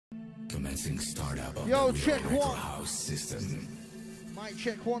Commencing startup of Yo, the check Real one. House system. Mic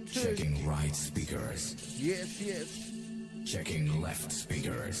check 1 2. Checking right speakers. Yes, yes. Checking left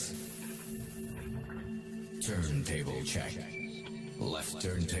speakers. Turntable check. Left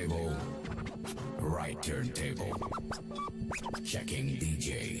turntable. Right turntable. Checking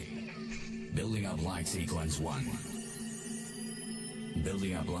DJ. Building up light sequence 1.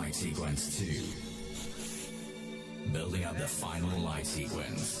 Building up light sequence 2. Building up the final light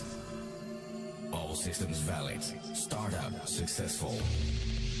sequence. All systems valid. Startup successful.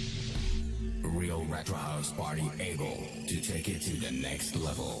 Real Retro House party able to take it to the next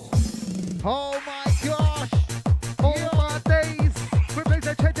level. Oh my gosh! All my days! We blaze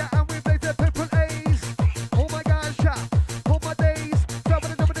the cheddar and we blaze the purple A's. Oh my gosh! All my days! Double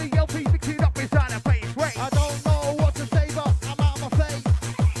the LP, mix it up inside the face. Wait! I don't know what to say, but I'm out of my face.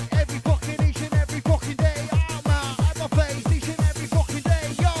 Every fucking each and every fucking day. I'm out of my face each and every fucking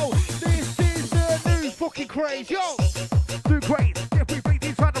day. Yo! This is the new fucking craze. Yo! Do great! If we beat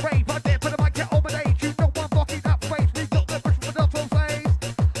these trying to rave, I dare put the mic at all my days. You know I'm fucking up face. We got the push for the top face.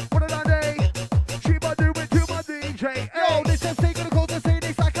 What did I do? She might do it to my DJ. Yo, this MC gonna cause a scene.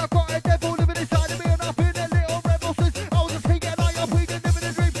 It's like I've got a devil living inside of me, and I've been a little rebel since I was a king, and I am weak and living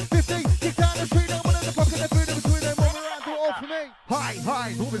a dream. 15, kick down the street, I'm one of the fucking the food in between them. All around, do it all for me. Hi,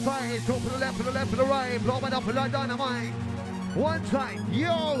 all the sides, talk to the left, to the left, to the right, blow it up like dynamite. One time,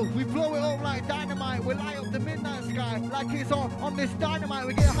 yo, we blow it up like dynamite. We light up the midnight sky like it's on this dynamite.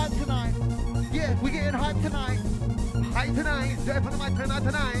 We get hyped tonight. Yeah, we getting hyped tonight. Hyped tonight, there for the mic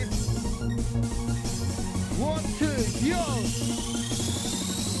tonight. 1 2, yo.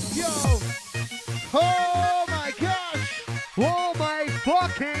 Oh my gosh. Oh my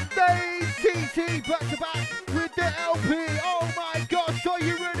fucking days. TT back to back with the LP. Oh my gosh, are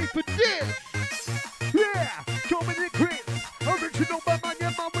you ready for this? Yeah, Dominic Chris. Original man,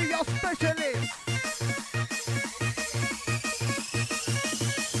 yeah, man, we are specialists.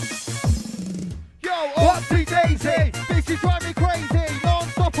 Yo, Oopsie Daisy, this is driving me crazy.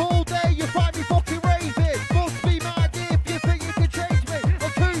 Non-stop all day, you find me fucking raving. Must be mad if you think you can change me.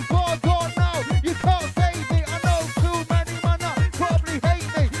 I'm too far gone now, you can't save me. I know too many man probably hate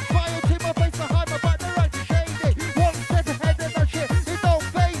me. Smile to my face behind my back, they're right to shade it. One step ahead of that shit, it don't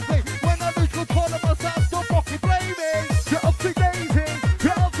faze me. When I lose control of myself, stop fucking blaming. You're Oopsie Daisy,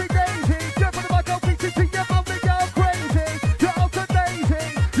 you're Oopsie Daisy. Jump on the mic, I'll beat you to your mum and go crazy. You're Oopsie Daisy,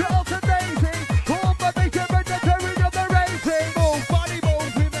 you're Oopsie Daisy. All my major mandatory of the racing. Move, body move,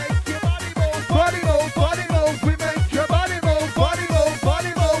 we make your body move. Body move, we make your body move. Body move,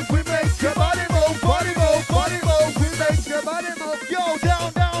 we make your body move. Body move, we make your body move. Yo,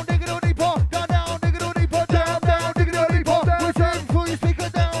 down, diggity deeper. Down, diggity deeper. Down, diggity deeper. Return for your speaker.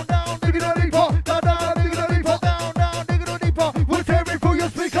 Down, diggity deeper. Down, diggity deeper. Down, diggity deeper. We're tearing through your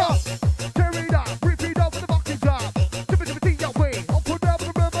speaker. Tear it up, rip it off with the boxing top. Dip it your way. I'll put down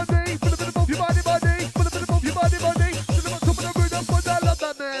the body. Put a bit above your body. Put a bit above your body. Put a bit above the rhythm, but I love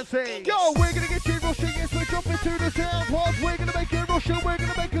that dancing. Yo, we're gonna get you rushing as we jump into the sound parts. We're gonna make it rushing. We're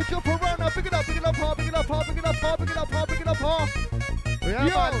gonna make it jump around. Now pick it up, hard, pick it up, hard, pick it up, hard, pick it up, hard, pick it up, hard. Yeah,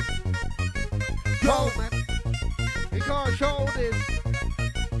 yo, man. Go, man. You can't show this.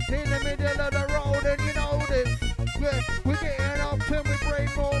 In the middle of the road, and you know this. Yeah, we're getting up and we bring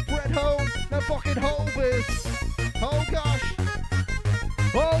more bread home than fucking Hovers. Oh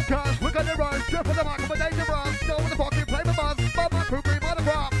gosh, we're gonna run, strip on the mic, I'm a dangerous. Still with the fucking play my buzz, but my crew bring the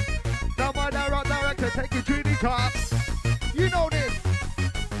rock. Now my director, take you to the top. You know this.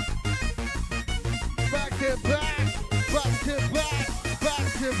 Back to back, back to back, back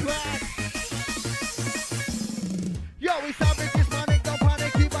to back. Yo, we savage, this manic, don't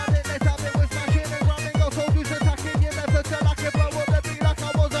panic, keep at it, let's have it, we're smashing and grinding, go soldiers attacking, you left until I can blow up the beat like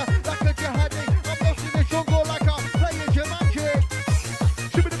I was like a jihadi. I'm lost in the jungle like I'm playing Jumanji.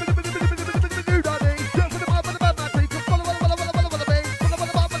 New daddy, jump for the mouth of the bad man, take a follow the beat, follow the beat, with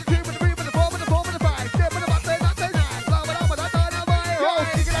the 2, with the 3, with the 4, with the 4, with the 5, step with the back, say that, blah, blah, blah, blah, blah, blah. Yo,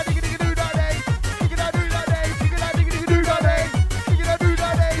 kick it out, do daddy, kick it out, do daddy, kick it out, do daddy, kick it out, do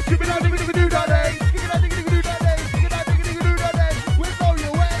daddy, kick it out, do daddy, kick it out, do daddy.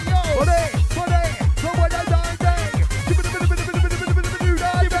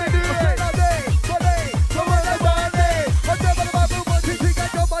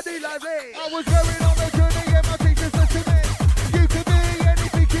 I was going on a journey and my teachers said to me, you can be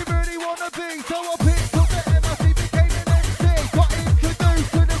anything you really want to be. So I picked up the MIC, became an MC. Got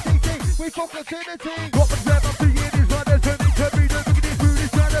introduced to the TT, we focused to the team. Got the grab up to you, these runners turning to me. Look at these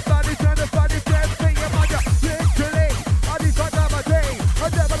booties, trying to body, dance, me and my job. Literally, I need to have my day. I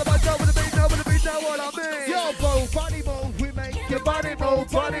never let my job with the beat, know what I mean. Yo, bro, body move, we make your body move,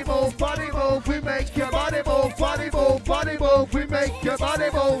 body move, body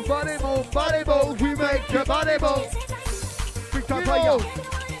player.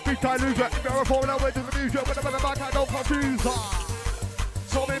 Freestyle loser, if you're a foreign, I went to the music, but I'm on the mic, I don't confuse her.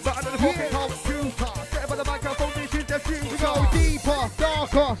 Coming back to the fucking computer. Step on the microphone, this is the future. We go deeper,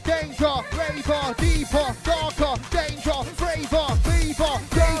 darker, danger, braver, deeper, darker, danger, braver, fever,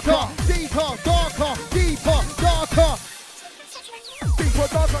 deeper, deeper, darker, deeper, darker. Deeper,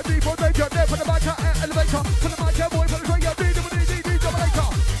 darker, deeper, danger, there for the mic, elevator, for the mic, boy, for the train,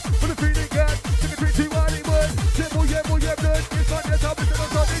 dominator. For the feeling good, take a 3, 2, 1, it works. Simple, yeah, boy, yeah, good. It's not your time, it's not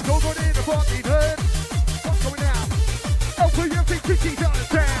something, go good in the fucking hood. What's going on? LPMC,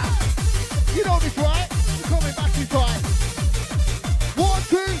 TTMC. You know this, right? You're coming back this right. 1,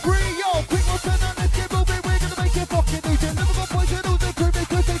 2, 3, yo, quick, we'll turn on the skibble, we're gonna make it fucking lose it. Never got boys and all the crew,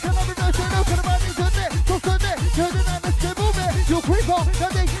 because they cannot reverse it. Look at the man who's on it, just on it, turning on the skibble, man. You'll creep on,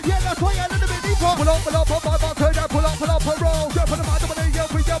 yeah, that's why I'm a little bit deeper. Pull up, turn down, pull up, and roll. Jump on the mind, yeah,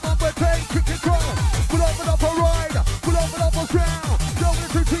 we jump on, but take quick control. Pull up, and ride, pull up, and drown. Jump in the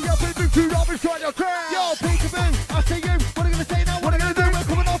 2, 3, up in the 2, up and try your crown. Yo, peekaboo, I see you, what are you gonna say now, what are you gonna do? We're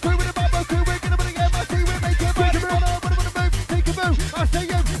coming off through with the bamboo crew, we're gonna bring it, I see we're making it, what are you gonna move, peekaboo, I see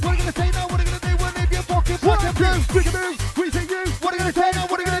you, what are you gonna say now, what are you gonna do, when if you're fucking fucking blue, peekaboo, we see you, what are you gonna say now,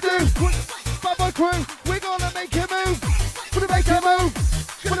 what are you gonna do? Bamboo crew, we're gonna make it move, we're gonna make it move,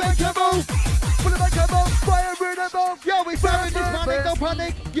 we're gonna make it move, we're gonna make it move, fire in the move, yo, we started this panic, don't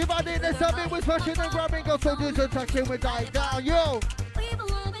panic, give out in the something, we're pushing and grabbing, go soldiers attacking, we're dying down, yo.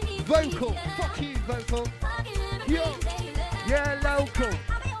 Vocal, fuck you, vocal. Yo, yeah, local.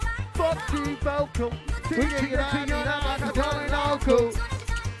 Fuck you, vocal. Local.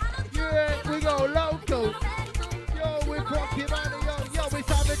 Yeah, we go local. Yo, we're fucking money, yo, we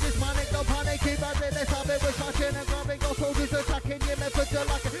savage this manic, don't panic, keep us in the savage, we're smashing and grabbing, go soldiers attacking, yeah, man, put you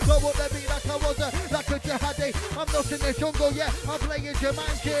like a, go up the beat like I was like a jihadi. I'm not in the jungle, yeah, I'm playing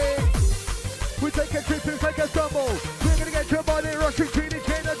Jumanji. We take a trip and take a stumble. We're gonna get your body rushing, treating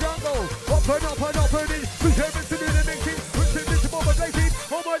in the jungle. Up and in. We have to do the mixing. We're this moment blazing.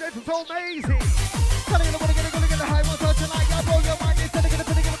 Oh my, this is so amazing. Gonna get the high one touch tonight. Yo, blow your mind. Instead of gonna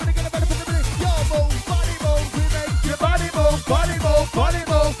put it better put it. Yo, move, body move. We make your body move. Body move, body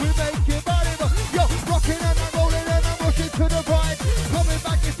move. We make your body move. Yo, rocking and I'm rolling and I'm rushing to the right. Coming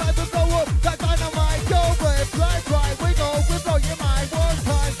back inside the blow up. That dynamite. Go, red, fly, right. We go, we blow your mind. 1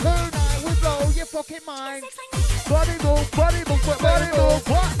 time, 2 night. We blow your fucking mind. Body move, body move, body move,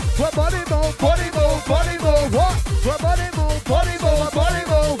 what? What body move, body move, body move, what? What body move, body move, body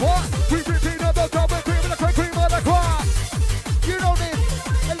move, what? We repeat up the top and cream of the crop. You know this,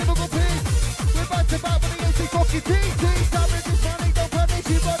 a Liverpool pig. We're back to back with the AC fucking TT. Savage is funny, don't panic,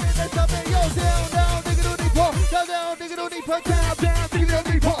 keep on in the something. Yo, down, diggity pop, down, diggity pop, down,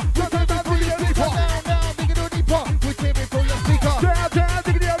 diggity pop, down, diggity pop. We're cheering for your speaker. Down,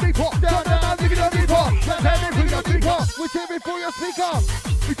 diggity pop, down, diggity pop. We're cheering for your speaker.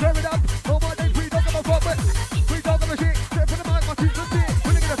 We tear it up. Oh my days, we don't give a fuck, but we don't give a shit. Step for the mic, my team's legit.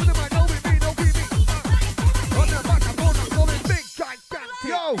 We're gonna put the mic, no with me, no with me. On the mic, I'm going big, gigantic.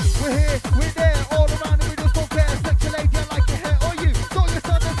 Yo, we're here, we're there, all around, and we just don't care. Sexual lady, I like your hair, or you. Got your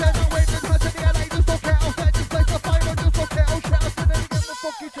son and said, I'm waiting, touch the LA, just don't care. I'll set this place on fire, just don't care. Oh, shout out to them again, the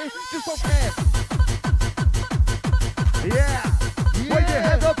fucking tree, just don't care. Yeah. Wave your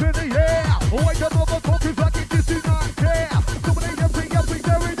hands up in the air. Wake up, motherfuckers, like it just do not care.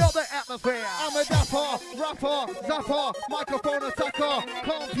 I'm a dapper, rapper, zapper, microphone attacker,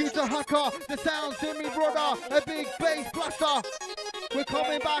 computer hacker, the sounds in me brother, a big bass blaster. We're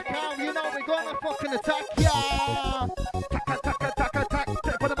coming back out, you know we're gonna fucking attack ya. Attack,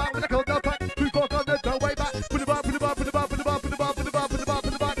 step on the back with a cold attack, we fuck on the way back, put it up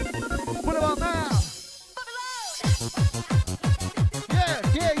now.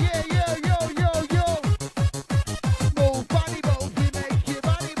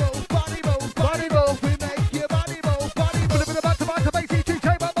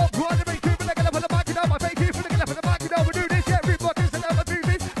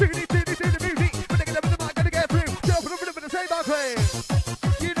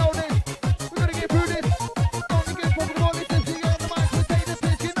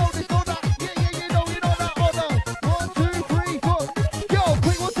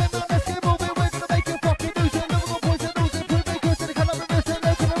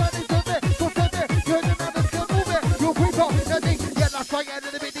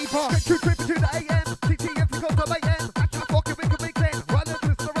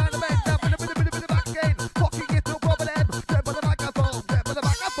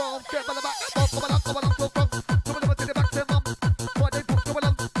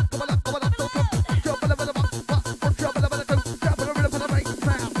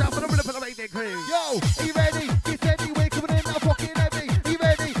 Yo, are you ready? Get ready, we're coming in now, fucking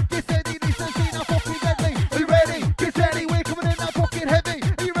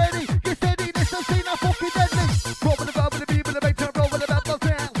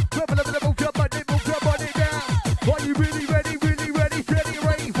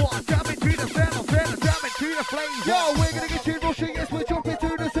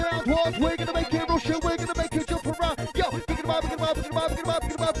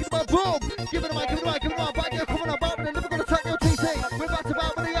Give it a mic, give it a mic, give it a mic. Back here, coming up, back, we're never gonna track your TT. We're about to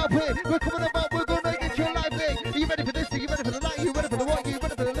battle with the LP. We're coming up, we're gonna make it your life thing. Are you ready for this? Are you ready for the light? Are you ready for the what? Are you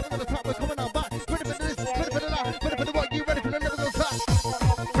ready for the living on the top? We're coming out back. Ready for this? Ready for the light? Ready for the what? Are you ready for the living on the top?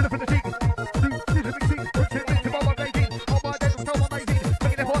 Ready for the team. Crazy, if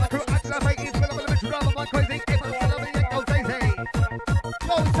I'm still over the echo, Daisy.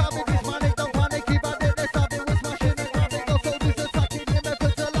 No, it's time to this manic, don't panic, keep at it, let's have it, we're smashing it, grabbing, go soldiers attacking, your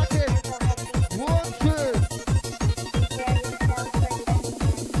methods are lacking. 1, 2.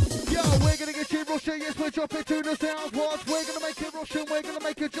 Yo, we're gonna get you Russian, yes, we're dropping to the sound parts, we're gonna make it Russian, we're gonna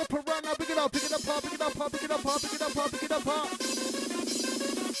make it jump around, now pick it up, pick it up, pick it up, pick it up, pick it up, pick it up.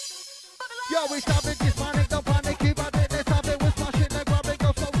 Yo, we stopping this manic, don't panic, keep at it, let's have it, we're smashing it, grabbing,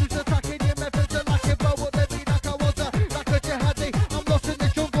 go soldiers attacking, your methods are lacking, but what they be like I was like a jihadi, I'm lost in the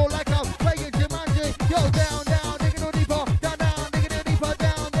jungle like I'm playing Jumanji. Yo, down, down, digging on deeper, down, down, digging on deeper,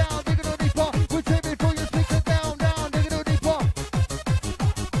 down, down, digging on deeper. We're tipping through your speaker, down, down, digging on deeper.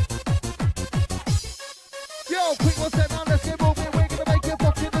 Yo, quick one step now, let's get moving. We're gonna make it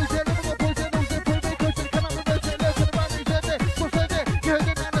fucking lose it. Living on poison, lose it, prove it, cause it cannot reverse it. Look at the man who's in it, push it, you heard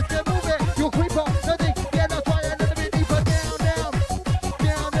it now, let's get moving. You're a creeper, nothing, yeah, that's why a little bit deeper, down, down,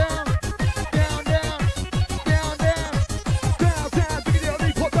 down, down, down, down, down, down.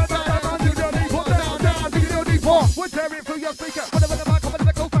 We're tearing through your speaker. Put it in the mic, come on,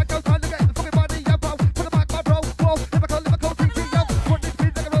 let go, back, go, time to get the fucking body, yeah, bro. Put the mic, my bro, whoa, Liverpool, TT, yo. Run this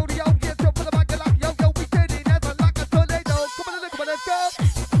beat like a rodeo, yeah, jump for the mic, like, yo, yo, we did it, never like a tornado. Come on, let's go.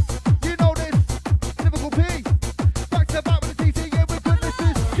 You know this, Liverpool P. Back to back with the TT, yeah, we're good, this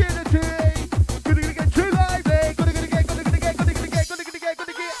is Unity. Gonna get too lively. Gonna get.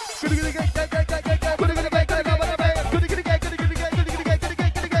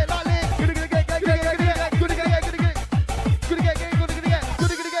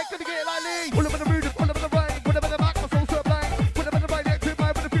 All over the mood, all over the rain, all over the mic, my soul's so blind. All over the rain, next to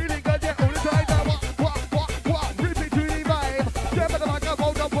mine with the feeling good, yeah, all the time. Now what, repeat to the vibe. Jump on the mic,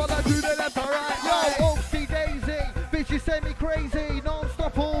 hold on, while I do the left or right. Yo, Oopsie Daisy, bitch, you send me crazy,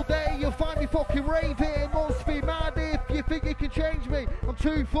 non-stop all day, you'll find me fucking raving, must be mad if you think you can change me, I'm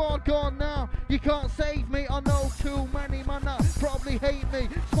too far gone now, you can't save me, I know too many man that probably hate me,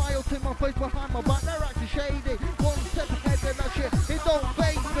 smile to my face behind my back, they're acting shady, one step ahead of that shit, it don't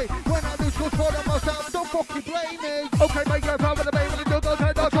faze me, when I lose control of myself, don't fucking blame me. Okay, make your power with the bay, with the dog,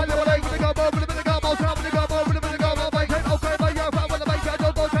 okay, I'll try you away, with the gumbo, with the gumbo, with the gumbo, with the gumbo, make it, okay, make your power with the bay,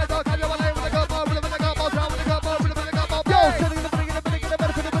 dog, okay, I'll try you away, with the gumbo, with the gumbo, with the gumbo, with the gumbo, Yo, sitting in the beginning, never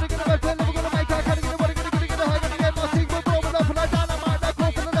gonna make our cutting in the money, gonna get the high, gonna get my seat, we're blowing up, and I dynamite, that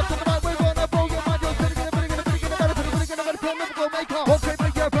call from the left and the right, we're gonna blow your mind, you're sitting in the beginning, never gonna make our. okay,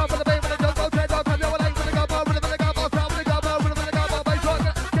 make your power with the bay, with the dog, okay, I'll try you away, with the gumbo, with the gumbo, with the gumbo, with the gumbo, make sure,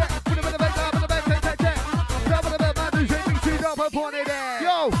 yeah, with the bay, with the bay, down with the bay, man, who's aiming to up upon it there.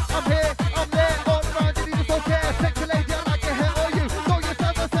 Yo, I'm here, I'm there, all around you, just don't care. Sexy lady, I like your hair, or you. Know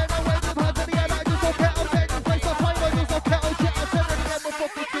yourself, I say, no way, with hands in the air, I just don't care. I'm there, just place, I'm fine, I just don't care. Oh shit, I said it again, but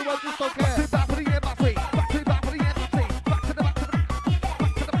fuck you too, I just don't care. Back for the end, back free. Back to the back for the end, back free. Back to the back to the back to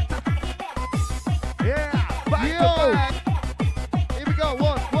the back to the yeah, back Yo, to back. here we go,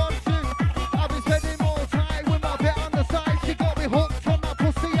 1, 2. I'll be spending more time with my bit on the side. She got me hooked on that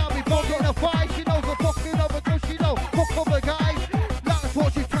pussy, I'll be bugging a fight. She knows I'm fucking over, cause she know fuck other guys. That's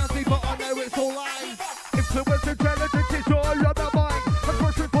what she tells me, but I know it's all lies. Influence intelligence is all on the mind. A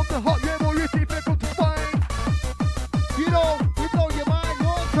person from the hot, yeah, more it's difficult to find. You know, we blow your mind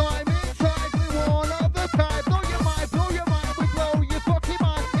one time, inside, we one of a kind. Blow your mind, we blow your fucking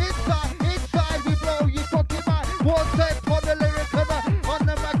mind. Inside, we blow your fucking mind. One step on the lyric on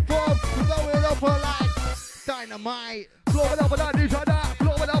the microphone, we blow it up like dynamite. Blow it up and this and that.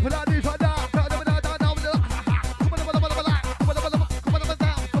 Blow it up and this and that.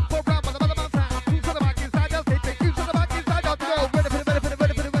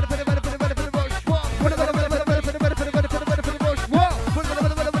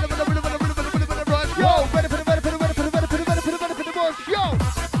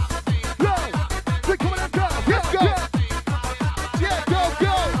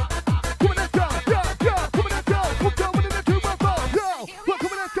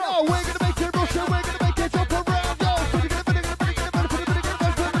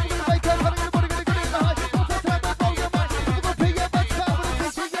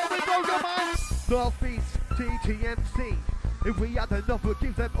 Northeast TTMC. If we had enough, we'll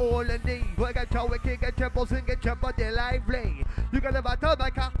give them all a need. We're gonna show it, get your balls and get your body lively. You gotta battle my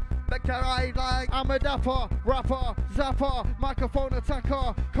car. make your eye like. I'm a dapper, rapper, zapper, microphone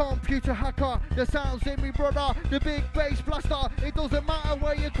attacker, computer hacker. The sounds in me, brother, the big bass blaster. It doesn't matter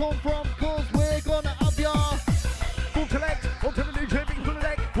where you come from, cause we're gonna have ya. Boom select, onto the DJ, big full of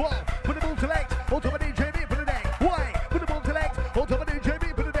deck. Whoa, put the boom select, onto the DJ, big full of deck. Why? Put the boom select, onto the DJ,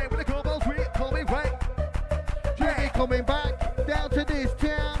 big full of deck. With the combos, we call me right. Jimmy coming back down to this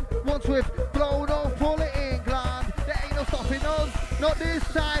town. Once we've blown off all of England, there ain't no stopping us. Not this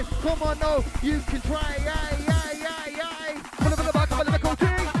time. Come on, no, you can try. Aye, aye, aye, aye. Put it in the back of a little G.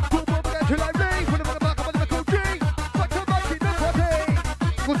 Boom, boom, get you like me. Put it in the back of a little G. Back to back in the party.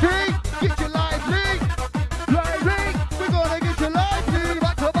 Go G, get your lively. Lively. We're gonna get you lively.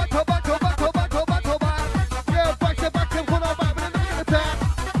 Back to back to back to back to back to back to back. Yeah, back to back and put our back with an attack.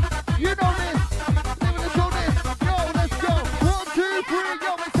 You know this. Let me show this. Yo, let's go. 1, 2, 3.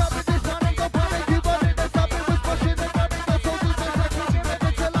 Yo, it's happening. This man ain't got panic. You run it. It's happening. We're pushing and grabbing. The soldiers are like we're gonna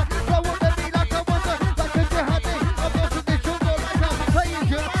get you like. I want to be like I want to. Like a jihadi. I'm lost in the jungle like I'm playing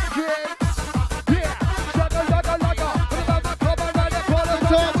Jumanji. Yeah. Shaka, shaka, shaka. Put it on the cover right there. Call it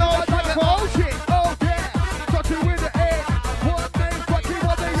Talk no shaka. oh shit. Oh yeah. Touch it with the egg. One name, fucking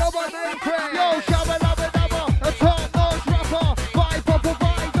one name, your one name, friend. Yo, shabba dabba dabba, a top-notch rapper, vibe up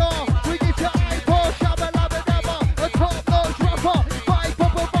provider. We get your iPod, shabba dabba dabba, a top-notch rapper, vibe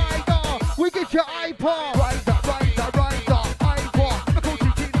up provider. We get your iPod. Rider, rider, rider, iPod. Never go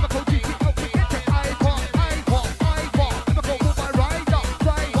GT, never go GT. Oh, we get your iPod, iPod, iPod. Never go for my rider.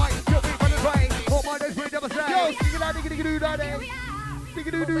 Fly white, you'll be running right. All my days we never say. Yo, digga-da-digga-digga-doo-da-day.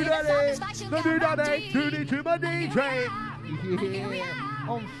 Digga-doo-doo-da-day. No do that, eh? Tune into my DJ. Yeah,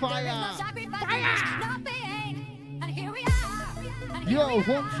 on fire. Yo,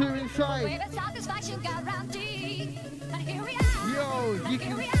 1, 2 inside. Yo, you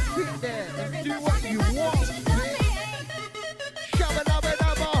can sit there and do what you want, bitch. Shabba dabba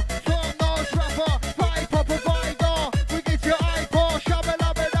dabba, top-notch rapper, vibe up provider. We get your iPod, shabba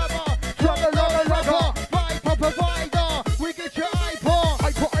dabba dabba, top-notch rapper, vibe up provider. We get your iPod.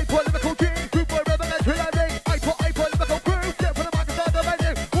 iPod, iPod, never go G. Group boy, never let you land me. iPod, iPod, never go groove. Step for the mic and start the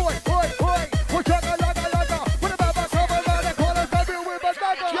menu. Oi, oi, oi. We're shaka, laga, laga. Put a baba cover around the corner, stop it with a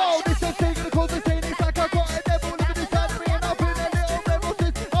dagger. Yo, this is taking the call, this ain't it's like I got a devil living inside me and I've been a little rebel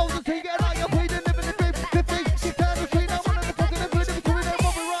since I was a teen, and I got paid and living in the 50, 6 down the street, I'm one of the fucking living between them,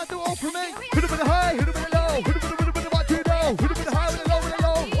 what we run do all for me. Hit him in the high, hit him in the low. Hit him in the what you know. Hit him in the high with the low, with the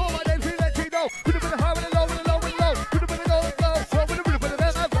low. All my names we let you know. Hit him in the high with the low, with the low, with the low. Hit him in the low, with the low. So with the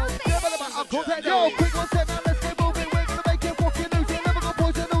best I've got. Never the back, I'll call that Yo, quick 1 step, man, let's get moving, we're gonna make it fucking lose it, never gonna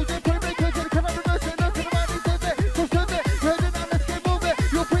poison lose it, put it in the come on, nurse it, the man is in there, so send it, ready now, let's get moving,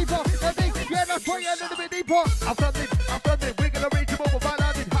 you're creeper, that thing, yeah, that's right, a little bit deeper. I've done it, we're gonna reach him over by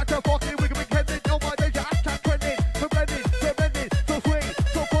landing. Hot to fucking, we're gonna be heading. Oh my days, you're hashtag trending. So blended, so sweet,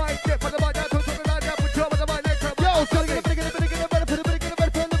 so fine. Get for the mic down, talk to the line down, put your on the mic, let's go. Yo, so get a better, put a better, put a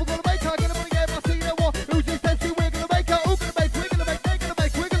better, we're gonna make her, get a money game, I see that war, who's this fancy, we're gonna make her, who gonna make, we're gonna make, they're gonna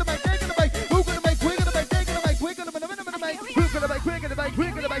make, we're gonna make, they're gonna make, who gonna make, we're gonna make, they're gonna make, we're gonna make, Who's gonna make, we're gonna make, we're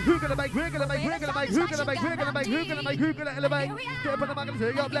gonna make, we're gonna make, we're gonna make, we're gonna make, we're gonna make, who's gonna make, we're gonna make, who's gonna make, who's gonna elevate. Step on the mic and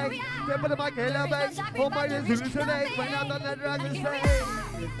say your blade. Step on the mic and elevate. All my days hallucinate when I'm on the dragon stage.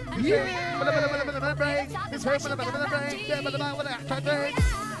 yeah. Step on the brain. Step on the brain. Step on the mic with a hashtag brain.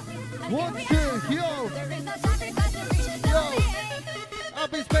 1, 2, yo, I've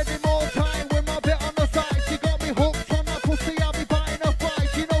been spending more time with my bit on the side, she got me hooked on that pussy, I'll be buying a fight,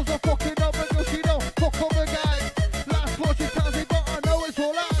 she knows I'm fucking up, but she don't fuck on the guys, last what she tells me, but I know it's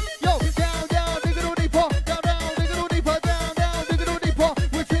all out, yo, down, down, digga deeper, down, down, digga deeper, down, down, digga deeper,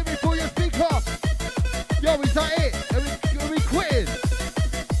 we're teaming for your speaker, yo, is that it? Are we quitting?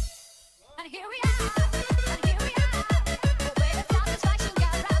 And here we are, the way the satisfaction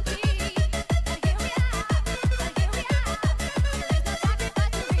guarantee. And here we are, there is no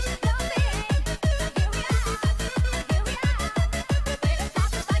sacrifice to reach nothing. And here we are, the way the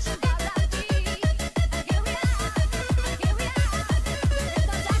satisfaction guarantee. And here we are, there is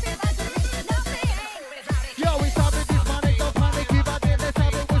no sacrifice to reach nothing. Yo, we started this panic, don't panic, if I did this, I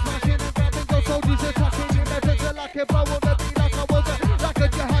was smashing and grabbing, go soldiers attacking, you better to like it, blow on the beat like I was like a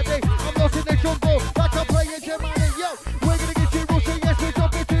jihadi, I'm lost in the jungle, like I'm playing Germany, yo, we're gonna get you Russia, yes, we're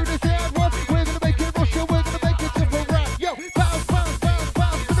jumping to the sand one, we're gonna make it Russia, we're gonna make it different rap, yo, bounce, bounce, bounce,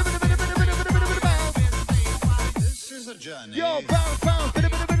 bounce, bounce, This is a journey. yo, bounce, bounce, bounce,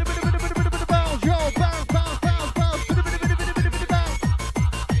 yo, bounce, bounce, bounce, bounce, bounce,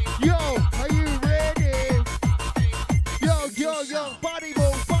 yo, are you ready? Yo, body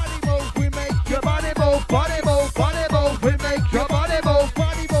move, we make your body move, we make your body move,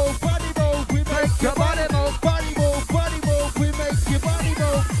 we make your body move, we make your body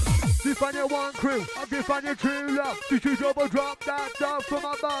move. you find your true love? Did you double drop that dog from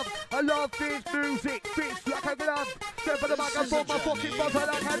above? I love this music, fits like a glove. Step for the mic and put my fucking buzzer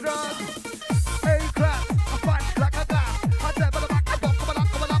like a drum. A-class, I smash like a glass. I step for the mic and pop, come on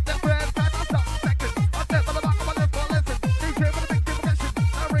up, then breath. I stop second. I step for the mic, come on, let's go, listen. These here for the big diffusion.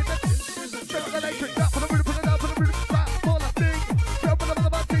 I read the step for the nation. Up for the rhythm, put it down for the rhythm. Back for the thing. Jump for the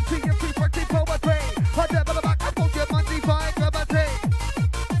mic, TTMC, working poetry. I step for the mic and put your money, find gravity.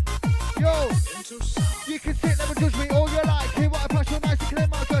 Yo, you can sit there and judge me all you like. Hear what I pass, you're nice and clear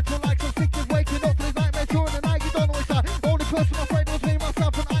my judge. You're like some sick just waking up for this nightmare during the night. You don't know it's like. Only person afraid was me,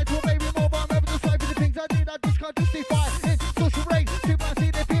 myself, and I. To a baby more, but I'm never just like the things I did. I just can't justify. It's social rage. People I see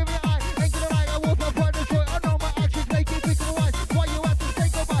their fear in your eye. Ain't gonna lie, I was my pride and joy. I know my actions make you think of wise. Why you have to say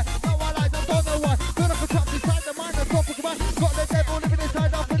goodbye? Now I lied, I don't know why. Feel like a trap inside the mind, I'm talking about. Got the devil living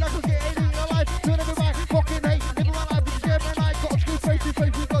inside. I feel like I'm getting in your life. Turn every mind, fucking hate. Living my life, just share my night. Got a screw face to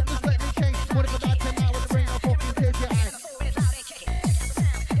face, we got just let me change. What if I die 10 hours to bring a fucking tears to your eye?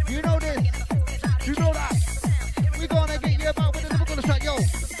 You know this, you know that. We gonna get you about with the never gonna strike, yo.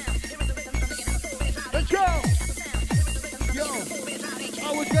 Let's go! Yo, I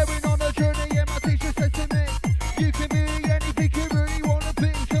was going on a journey and my teacher said to me, you can be anything you really wanna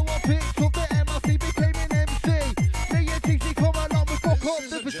be. So I picked up the MRC, became an MC. Me and TC come along, we fuck up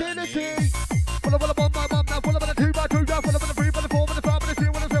the facility. Full of my mum now, full of the 2x2 now, full of the 3 by the 4 by the 5 by the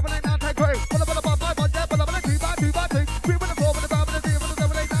 2 by the 7 8 9 10 crew. Full of the mum, my mum, yeah, full of the 2x2 by the 3 by the 4 by the 5 by the 2 by the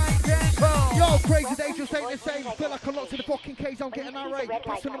 7 8 9 10. Yo, crazy days just ain't the same. Feel like I'm locked in the fucking cage, I'm getting irate.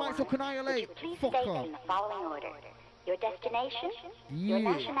 Passing the mic so can annihilate. Please Fuck state off. in the following order: your destination, your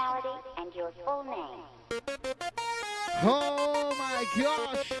Yeah. nationality, and your full name. Oh my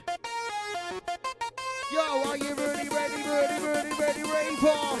gosh. Yo, are you ready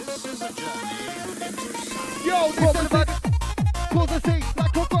for? This is a journey into sound. Yo, this is the cause I see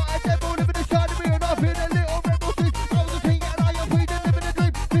like I've got a devil living inside of me and I've been a little rebel since I was a teen and I am freedom living a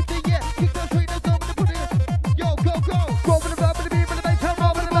dream. 15 years, keep the street and somebody put it. Yo, go. Go with the rub and the beat, with the bass, come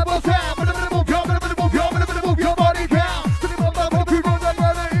on with the bubble sound. With the move, your body down. To the move, we run the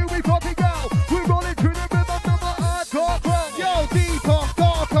runner, here we fucking go. We roll it to the rhythm of the hardcore drum. Yo, deeper,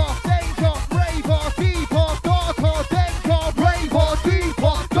 darker, danger, braver, deeper, darker, danger, braver,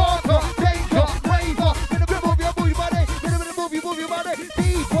 deeper, darker, danger, braver. With the move your body, move your body.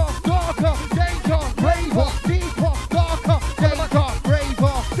 Deeper, darker, danger, braver, deeper, darker, danger,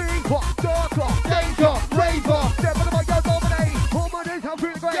 braver, deeper, darker, danger, braver. Step on the mic, yo, dominate. All my days, I'm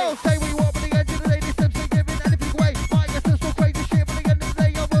pretty great. Yo, say we want, but the end of the day, this steps ain't giving anything away. My essence so crazy shit, but the end of the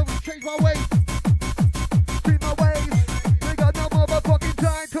day, I will change my ways. See my ways. We got no more motherfucking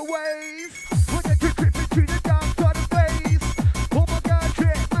time to waste. When you get tripping to the downside of phase. Oh my god,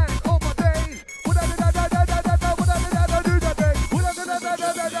 shit, man, all my days. What I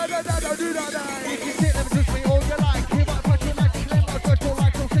do that day. You can sit there and touch me all you like. Hear my passion like to claim my touch all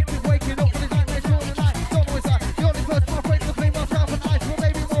like. So sick of waking up for this nightmare during the night. Don't know it's like the only person my friend was me, myself and I. So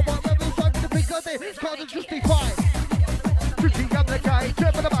maybe more, but maybe it's time to think of it. Can't justify. Pretty up the guy,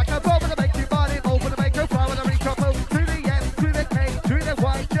 jump in the back, I'm over to make your body move, to make you fly when I reach your move. To the S, to the K, to the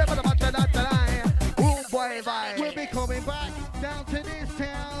Y, jump in the back, to the line. Oh boy, bye. We'll be coming back down to this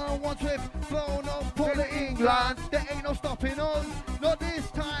town. Once we've flown up for the England, there ain't no stopping us. Not this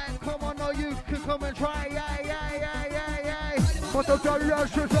time, come on, no, you can come and try. But the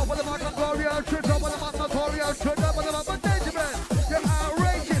glorious shit up on the back, the glorious shit up on the back, the glorious shit up on the back, but Benjamin, you're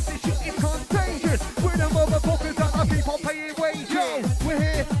outrageous, this shit is contagious. We're the motherfuckers that the people paying wages. We're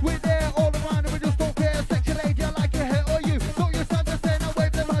here, we're there, all around, and we just don't care. Sexual age, I like your hair or you. Don't you stand and stand and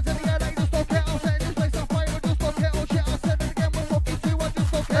wave them hands in the air, they just don't care. I'll set this place on fire, we just don't care. Oh shit, I'll set it again, we're fucking too, I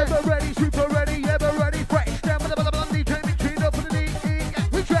just don't care. Ever ready, super ready, ever ready, fresh. Down with the blondie, Jamie, clean up for the D,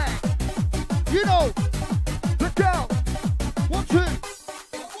 we track. You know, let's go. 1, 2.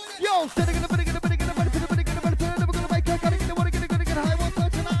 Yo, sitting in the video, we're gonna make it, gotta get it, wanna get it, high, one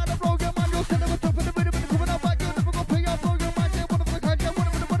touching out of the road, your man, you're sitting with top of the video, coming out back, you're never gonna pay off, blow your mind, yeah, one of a kind, yeah, one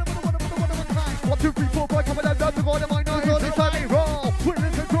of a kind. 1, 2, 3, 4, 5, coming out, that's the one of mine, now, it's on this side, roll, we're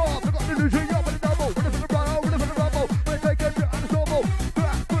in the draw, we got the illusion, you're with the double, we're in the rumble, we take it, and it's normal,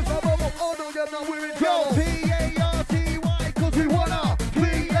 oh no, yeah, now we're in trouble. P-A-R-T-Y, cause we wanna,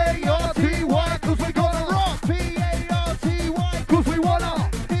 P-A-R-T-Y, cause we gonna rock, P-A-R-T-Y, cause we wanna,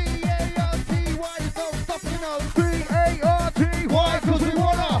 P-A-R-T-Y,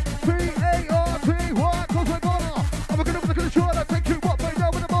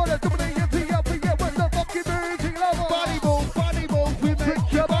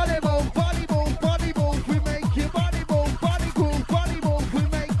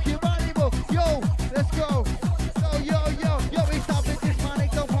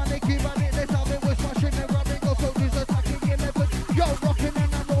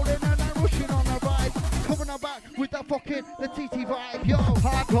 rocking the TT vibe, yo.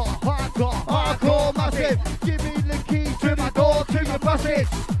 Hardcore, massive. Give me the key to my door, to your passage.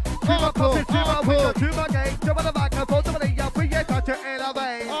 To my passage, to my window, to my gate, to my microphone, to my lane, we get to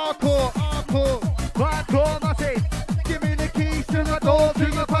elevate. Hardcore, massive. Give me the keys to my door, to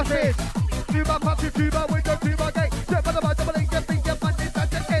your passage. To my passage, to my window, to my gate, to my lane, we get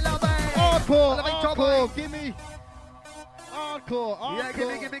to elevate. Hardcore, give me. Hardcore. Yeah, give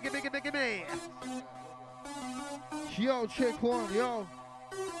me. Yo, check one, yo.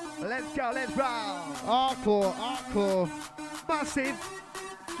 Let's go, let's roll. Hardcore. Massive.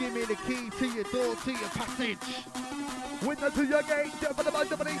 Give me the key to your door, to your passage. Window to your gate, jump on the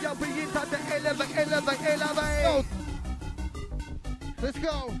bottom of the jump, we inside the elevate. Yo. Let's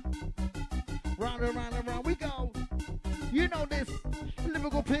go. Round and round we go. You know this.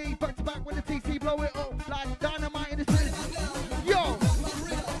 Liverpool P, back to back with the TC, blow it up like dynamite in the city. Yo,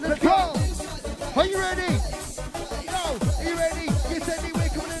 let's go. Are you ready? No, are you ready? You said we're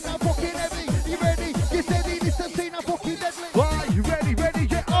coming in now fucking heavy. You ready? You said this is scene now fucking deadly. Are you ready?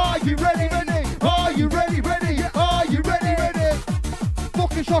 Yeah. Are you ready? Are you ready? Yeah. Are you ready?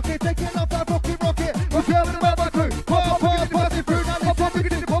 Fucking shock it, taking off that fucking rocket. What's happening about my crew? Pop, passing through now. Pop, pop,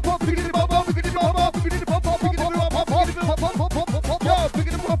 pop, pop, pop, give it a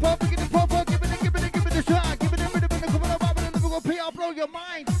shot, give it a rhythm, and come on, I'll blow your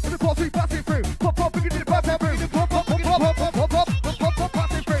mind. The pop, we passing through. Pop, pop, passing through. Pop, pop, passing through. Pop,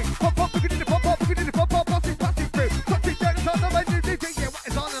 passing through. Touching down the sound of my new DJ. Yeah, what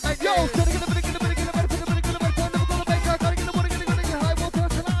is on the menu? Yo, never gonna make it. High wall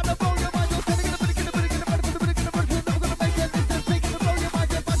person out of blow your mind. You're never gonna make it. Never gonna make it. This is big to blow your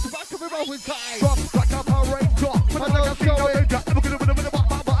mind. You're back to back, we roll with time. Drop, like a power range drop. I know, show it. Never gonna win a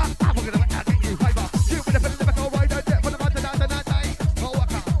you hyper. You with a lyrical rider, jet for the man tonight. I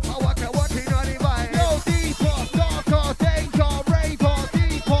work in anyway. Yo, deeper, darker, danger, raver.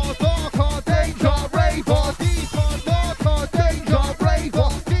 Deeper, darker, danger, raver. Deeper, darker, danger, raver.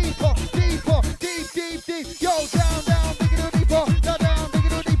 Deeper, deep. Yo, down, digging a deeper. Down,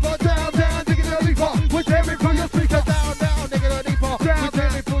 digging a deeper. Down, digging a deeper. We're jamming through your speaker. Down, digging a deeper. We're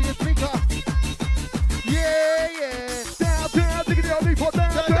jamming through your speaker. Yeah. Down, digging a deeper.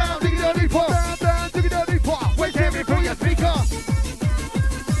 Down, digging a deeper. Down, digging a deeper. We're jamming through your speaker.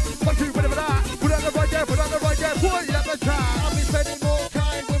 1, 2, whatever that. Put on the right there. Put up the time. I've been spending more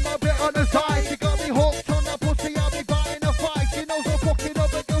time with my bit on the side. She got me hooked on the pussy. I'll be buying a fight. She knows I'm fucking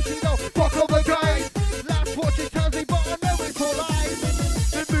over girl. She knows fuck over guys. That's what she tells me, but I know it's all lies.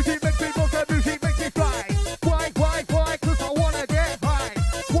 The music makes me move, the music makes me fly. Why? Cause I wanna get high.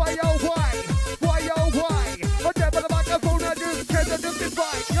 Why? I'm dead by the microphone, I just can't just this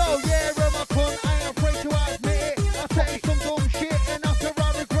right. Yo, yeah, I'm a cunt. I ain't afraid to admit it. I say some dumb shit and after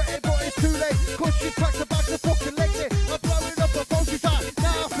I regret it, but it's too late. Cause she cracked the back of fucking leg it. I'm blowing up the phone, she's like,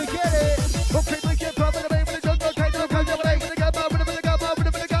 nah, forget it. Okay, we get proud of the baby, the jungle, okay, the jungle, the baby, the gamma, with the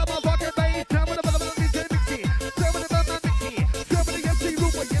gamma, fucking baby, tell me the DJ Mixie, tell me the Mixie, tell me the MC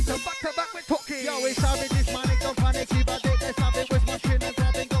room, we get back to back with talking. Yo, it's having this manic, don't panic, keep at it. Let's have it with my shin and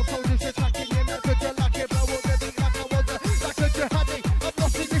grabbing, go soldiers, just tracking in. That's what you like it, blow up the beat like I was like a jihadi. I'm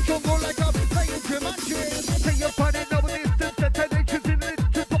lost in this jungle like I'm playing Jumanji. Say you're finding no distance, the 10 inches in it,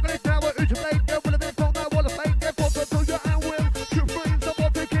 just talking it now, we're ultimate, no one of them don't know what to make, therefore, to your and will, shoot brains, I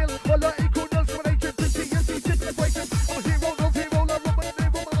want to kill, all our equal explanation, TTMC, just equation, I'm a hero, no hero, I'm a hero,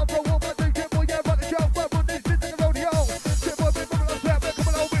 I'm a pro, I'm a DJ, boy, yeah, run the show, run this, this is the rodeo, shit, boy, we're coming on trap, we're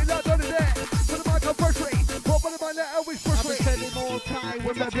coming on, we're not done it there, for the mic, I'm first rate, what about the man that always first I've been rate? spending more time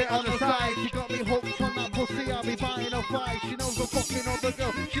with my bit on the side. She got me hooked on that pussy. I'll be buying a fight. She knows I'm fucking on the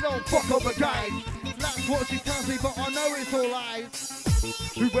girl. She don't fuck over guys. That's what she tells me, but I know it's all lies.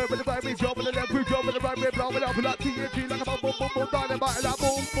 We were with the right, we drove with the left, we drove with the right, we're blowing up like TNT, like a boom, dynamite, like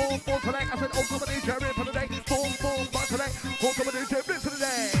boom, select. I said, oh, somebody, cherry for the day, boom, select. Oh, somebody, cherry for the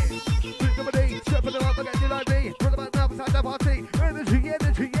day. Somebody, step it up, again, you like me. Put them out now, beside the party. Energy.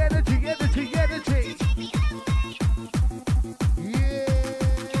 Yeah.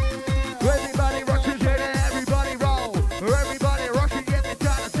 Everybody rocking, ready, everybody roll. Everybody rocking, get the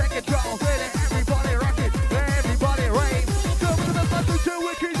time to take control. Ready, everybody rocking, everybody rave. Come to the button, so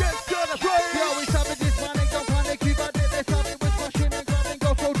we can get to the frame. Yo, it's having this manic, don't panic, keep at it. Let's have it with my shin and grabbing,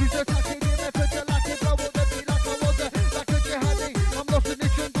 go soldiers, just tracking in. That's what you like it, blow up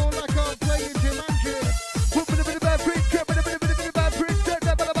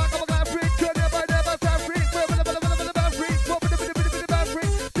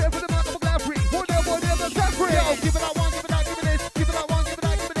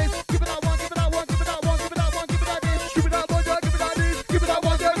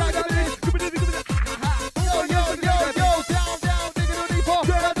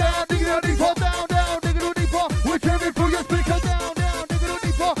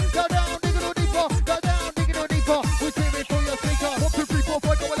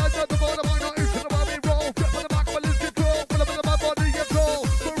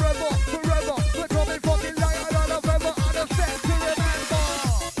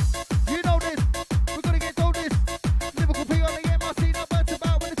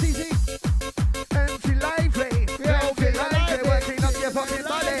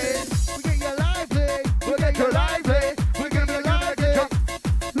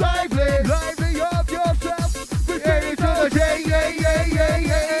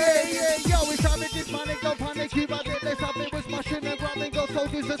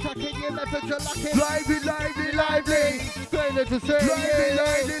soldiers attacking your methods are lacking. Lively, lively, lively. Failure to say, Lively,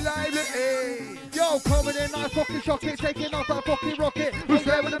 lively, lively. Hey. Yo, coming in nice fucking shocket, taking off that fucking rocket. Who's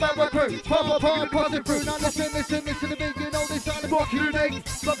there with the bad crew? Pop, passing through. Now listen to the big, you know this sound is fucking unique.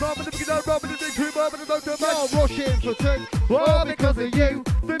 Stop robbing the big, robbing the big crew, robbing the doctor, Yo, rushing for two. All because of you.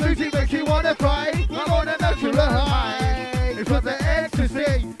 The music makes you wanna cry. I'm on a natural high. It's for the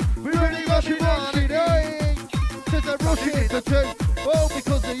ecstasy. We really rushing, Since I'm rushing for two. All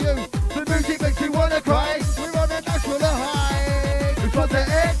because of you. The music makes you wanna cry. We're on a natural high. It's for the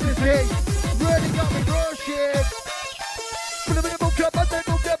ecstasy. Really got me rushing. Put a bit of move your body,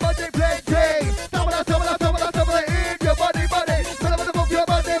 plenty. Double that, in your body. Put a bit of move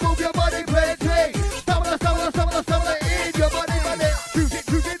your body, plenty. Double that, in your body. Cruise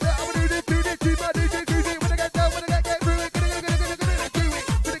it, I'm gonna do this, do my DJ, cruise it. When I get down, when I get through it, gonna get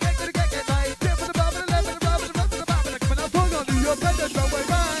nice. Get for the bar, for the left, for the bar, for the right, for the back, when I come out, tongue on you, your pen, that's no way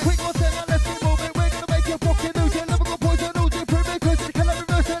right. Quick, what's that? Let's keep moving. We're gonna make you fucking lose your lyrical poison, lose your prove it, cause you cannot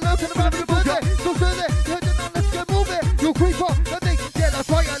reverse it, look at the bad people there. So say that, let's get moving. You creeper, I think, yeah, that's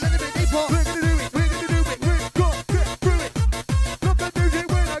right, a little bit deeper. We're gonna do it, we're gonna get through it. Look at music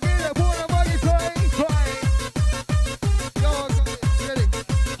when I get up, what am I saying? Yo, ready?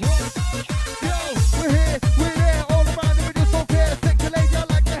 Yo, we're here, all around the video, so care. Sexy lady, I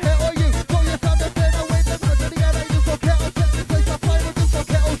like the hair on you. Call your sound and then I win the match, and the other you so care. I'll set the place, I find it, just so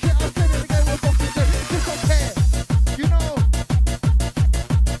care. Oh shit, I'll send it again, we're fucking do. Just so care, you know.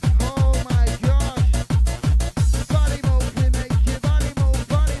 Oh my gosh. Body move, we make your body move,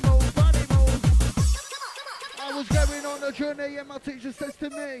 body move, body move. I was going on a journey and my teacher says to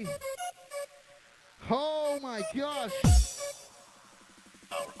me, oh my gosh.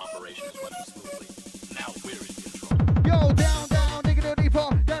 Our operation is running smoothly. Now we're in control. Yo, down, digging deeper,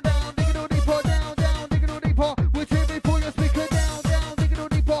 down, digging deeper, down, digging deeper. We're tearing for your speaker, down, digging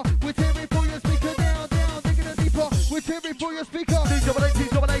deeper. We're tearing for your speaker, down, digging deeper. We're tearing for your speaker.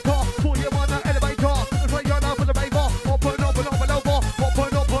 Dominator, pull you on the elevator. It's like you're now for the raver. Open, open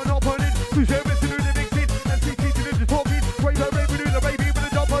in. Who's everything to the mixing? And CT to the talking. Raver, do the baby with the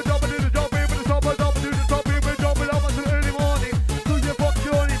jumper, do the jumper, with the stopper, do the stopper, with the jumper, over to the early morning. Do your fuck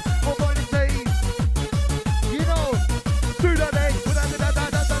joining, or find it safe. You know, Do that, eh?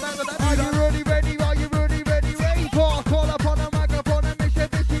 are you ready? Are you ready? Raver, call up on the microphone and make sure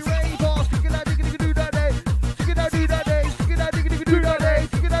this is raver. Stick it out, do that, eh? Stick it out, do that, eh? Stick it out, do that, eh?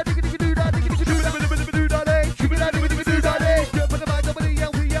 Stick it out, do that, eh? Do that, do that, eh? Jump on the mic, nobody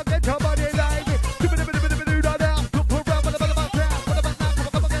else, we have get your body like it. Do that, look around, what about that? What about that?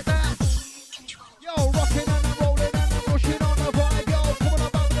 Come on, get down. Yo, rocking and I'm rolling and I'm rushing on the vibe. Yo, coming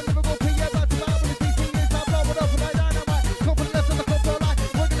about with the lyrical P, yeah, back to back with the TT is now blowing up like dynamite. Come from the left and the come from the right.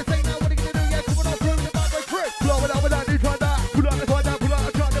 We're gonna say now, what are you gonna do? Yeah, coming on through the back, quick. Blow it up without this one, that. Pull out this one, that. Pull out a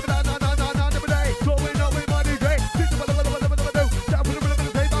shot, never down, never day. Blowing up with my DJ. This is what I do. Down, put a bit of a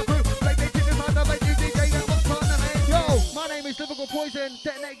tape out through. Like they did this man, that make you DJ, that was fun, man. Yo, my name is Lyrical Poison.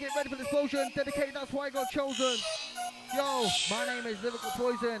 Detonate, get ready for the explosion. Dedicate, that's why I got chosen. Yo, my name is Lyrical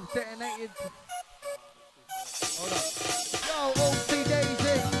Poison. Detonated. Hold up. Yo, OC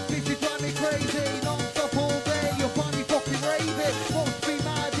Daisy. This is drive me crazy. Non-stop all day. You'll find me fucking raving. Won't be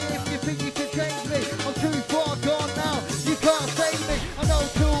mad if you think you can change me. I'm too far gone now. You can't save me. I know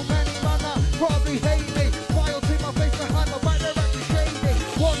too many man that probably hate me. Smile to my face behind my back, they're actually shady.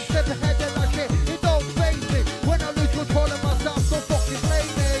 One step ahead of that shit. It don't faze me. When I lose control of myself, don't fucking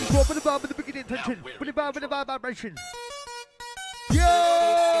blame me. Drop in the bar with the beginning tension. With the bar vibration.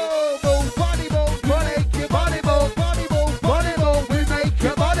 Yo, move, body move, make your body move, body move, body move, we make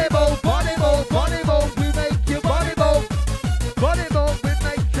your body move, body move, body move, we make your body move. Body move, we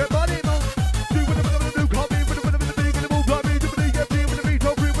make your body move. Do what I'm gonna do, call me with the big and the move, call me with the get with the beat,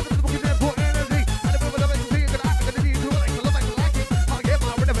 free with the fucking import energy. And if I'm gonna make it, gonna need to like it. I'll get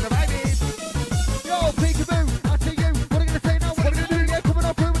my rhythm in the right beat. Yo, peekaboo, I see you. What are you gonna say now? What are you gonna do? Yeah, coming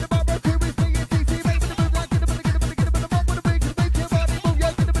up through with the barbara crew, we see it, TC, make with the move, like get up, with the big, make your body move.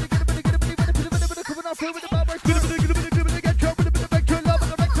 Yeah, get up, coming up through with the barbara crew.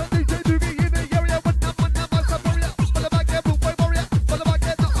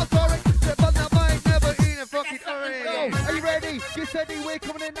 Are you ready? Get steady, we're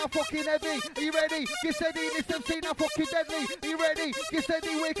coming in now fucking heavy. Are you ready? Get steady, this MC now fucking deadly. Are you ready? Get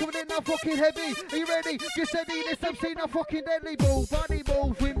steady, we're coming in now fucking heavy. Are you ready? Get steady, this MC now fucking deadly. Move, body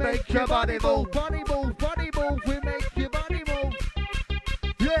move, we make your body move. Body move, we make your body move.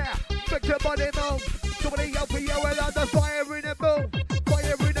 Yeah, make your body move. Somebody LPO and on the fire in the boom.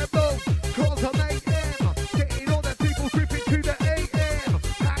 Fire in the boom. Call to make M. Getting all the people tripping to the AM.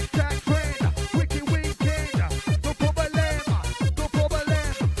 Hashtag trend. Wicked weekend. No problem.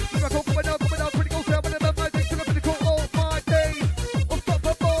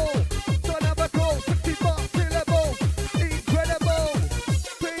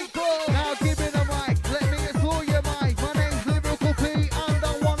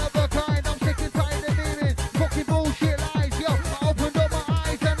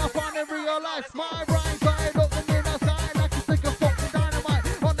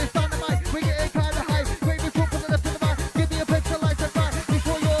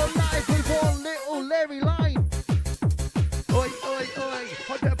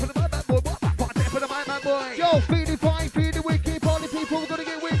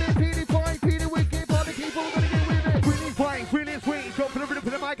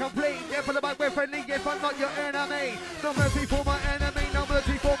 I'm not your enemy. No mercy for my enemy, no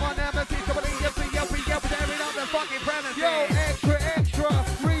mercy for my nemesis. Somebody yell, tearing up the fucking premises. Yo, extra, extra,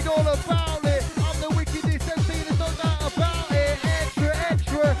 read all about it. I'm the wickedest MC, there's no doubt about it. Extra,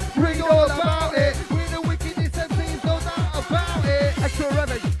 extra, read all about it. We're the wickedest MCs, no doubt about it. Extra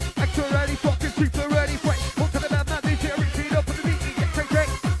ready, fucking super ready, fresh. What's the man, man, this year, repeat up for the meeting, get straight.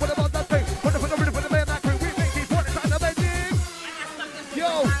 What about that thing? What about the rhythm for the man, that crew? We make these one inside the bending.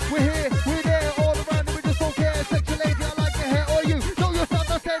 Yo, we're here, we're there, all around, and we just don't care. Sexy lady, I like your hair, or you. Know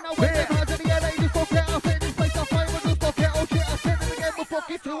yourself, I say now, we're the guys in the LA, just don't care. I say this place, I find, we just don't care. Oh shit, I said it again, but fuck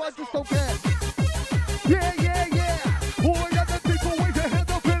it too, I just don't care. Yeah, yeah, yeah. All the other people wave their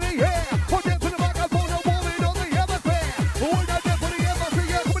hands up in the air. Hold them for the microphone, no woman on the hemisphere. All the other for the hemisphere,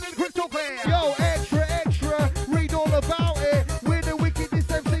 yeah, coming in crystal clear. Yo, extra, extra, read all about it. We're the wickedest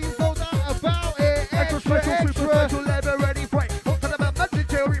MCs, no doubt about it. Extra special, super special, level ready, break. Hold to the man, magic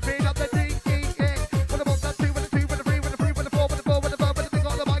chill, repeat up the D-E-N. What about that 2, with the 2, with the 3, with the 3, with the 4, with the 4, with the 5, with the big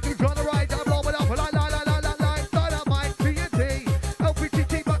on the mic, you trying to ride, I'm blowing up, like, dynamite, TNT.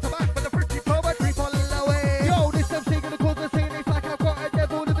 LPGT, back to back, with the frisky poetry, follow it. Yo, this MC gonna cause a scene. It's like I've got a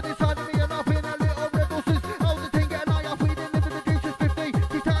devil living inside of me, and I've been a little rebel since I was a teen. Getting high, I'm feeding, living the dreams since 15.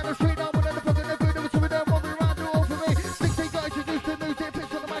 She's down the street, I'm one of the fucking the good. It was with them, one around the all for me. 16 got introduced to music,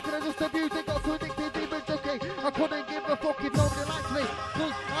 pitch on the mic, and I just abused it. Got so addicted, demons, okay. I couldn't give a fuck if nobody likes me,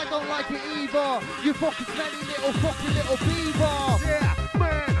 cause I don't like it either. You fucking smelly little beaver. Yeah,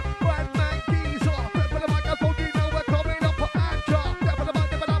 man, bad man, geezer. Step on the microphone, you know we're coming up for action. Step on the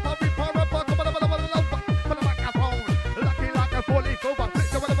microphone, I'll be power up, come on, for the microphone. Lucky like a fully over. Flip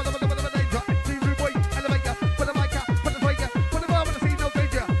the danger. See you, boy, elevator. For the mic, for the trigger. For the bar, for the scene, no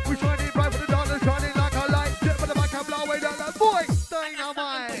danger. We shining bright for the dollars, shining like a light. Step on the mic, I'm blowing out the boy.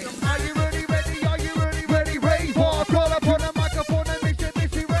 Dynamite. Are you ready? Are you ready? Razor, call up on the microphone and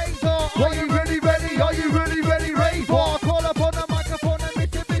Mitsubishi Razor. Are you ready? Are you ready? Razor, call up on the microphone and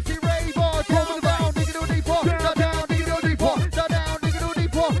Mitsubishi Razor. Down, down, diggity deeper. Down, diggity deeper. Down, diggity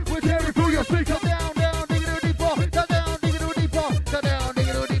deeper. We're tearing through your speaker. Down, diggity deeper. Down, diggity deeper. Down,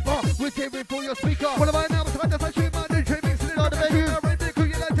 diggity deeper. We're tearing through your speaker. What am I now? I'm trying to find you, man. The dreaming, sitting on the bed. I'm ready to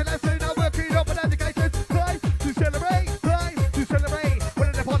you like to let's say now working up with education. Time to celebrate. When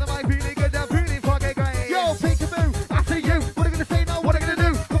in the part of my feeling good, I'm feeling fucking great. Yo, peekaboo, I see you. What are you gonna say now? What are you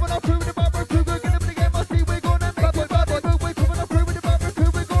gonna do? Coming up through with the barber crew, we're gonna be the MRC. We're gonna make your body move. We're coming up through with the barber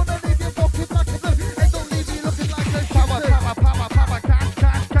crew. We're gonna leave you fucking black and blue. And don't leave you looking like a Power, cash.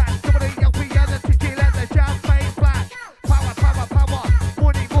 Somebody help me and the ticket and the champagne flash. Power.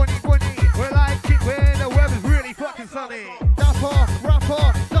 Money. We like it when the weather's really fucking sunny. Dapper, rapper,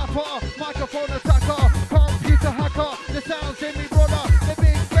 zapper, microphone attacker, computer hacker. The sounds in me, brother. The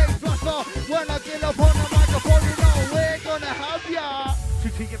big bass blaster. When I get up on the microphone, you know we're gonna have ya.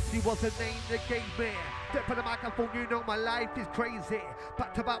 TTMC was the name that gave me. Step on the microphone, you know my life is crazy.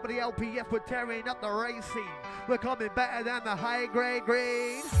 Back to back with the LPF, we're tearing up the racing. We're coming better than the high grade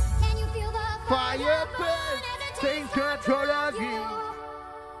green. Can you feel the Fire burn, take control of you.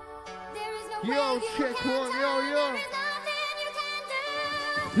 There is no Yo, way you check can one, turn. yo. There is nothing you can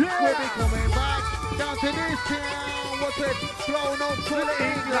do. We'll be coming back down to this town. What's it? Blown up to the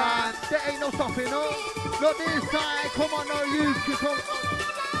England. There ain't no stopping us. Not this time. Come on, no you can come.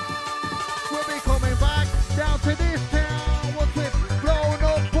 We'll be coming back down to this town. What's it? Blown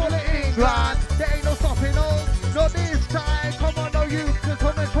up for the England. There ain't no stopping us. Not this time. Come on, no you can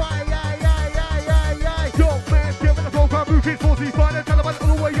come and try. Yo, man, give me the program, moving 45 and tell them all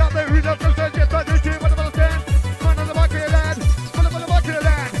the way up there. Read up the stand, yes, I do, Jim, what about the stand? Man on the back of the land, full of the back of the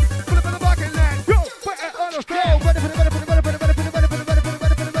land, full of the back of the land. Yo, put it on the stand. Ready for the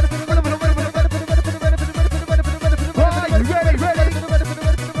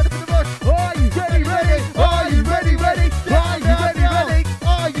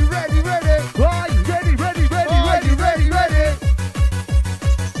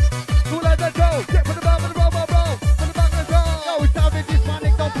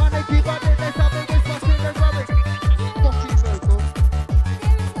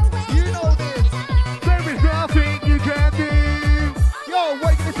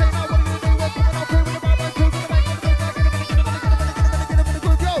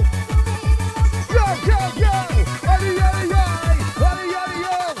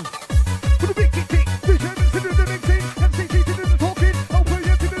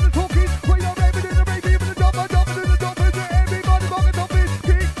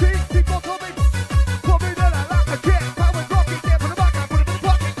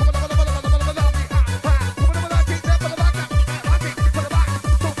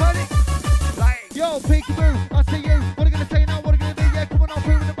peekaboo, I see you. What are you gonna say now? What are you gonna do? Yeah, coming on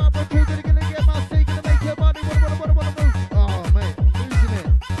through with the bubble crew. Gonna get my seat, gonna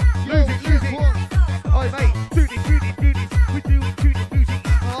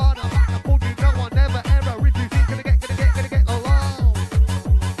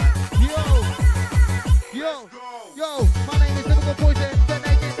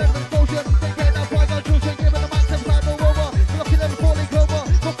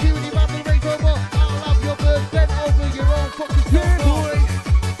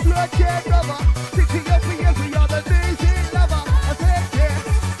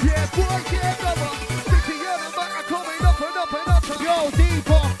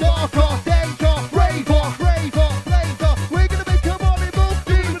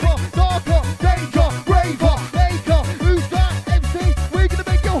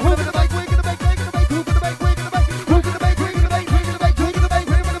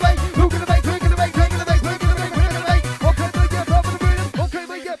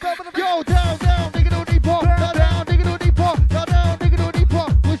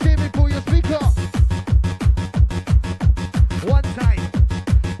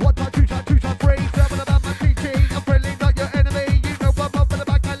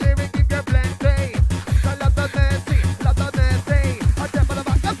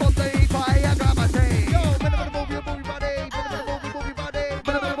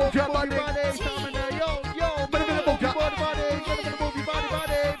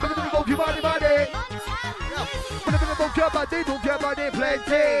body, move your body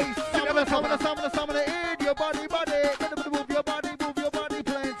plenty. Stamina, stamina, stamina, stamina in your body, body. Move your body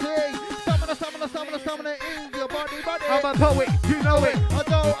plenty. Stamina, stamina, stamina, stamina in your body, body. I'm a poet, you know it. I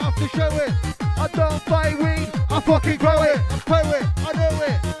don't have to show it. I don't buy weed, I fucking grow it. I'm poet, I know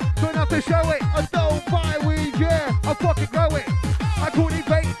it. Don't have to show it, I don't buy weed, yeah. I fucking grow it. I call it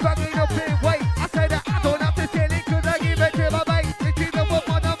bait, banging up in weight. I say that I don't have to sell it, cause I give it to my mate. It's even what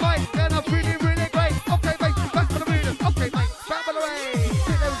on the mic, and I'm feeling really great. Okay, mate, back for the rhythm. Okay, mate, back for the way.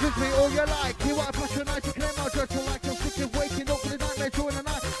 Sit there with me all you like. Hear what I patronize, you claim my dreadful like. I'm sick of waking up for the nightmare during the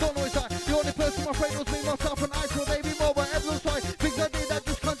night. Don't know it's like the only person my friend knows me, myself, and I. So they be more, but everyone's like things I did that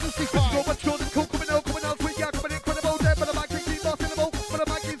just can't justify. So much short and cool, coming out, sweet, yeah, coming incredible. There, but the mic ain't keep lost in the boat. But the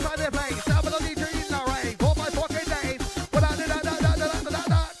mic inside their place. Now, but I need to eat in the rain. All my fucking days. But I do that.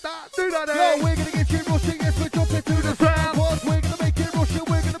 Yo, we're gonna get you rushing, yes, we're jumping to the sound. We're gonna make it rushing,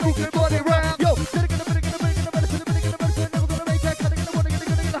 we're gonna make it body round. Yo, never gonna make it, never gonna make it, gonna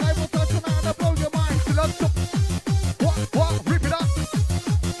high, what's that tonight, I'll blow your mind. What? Rip it up.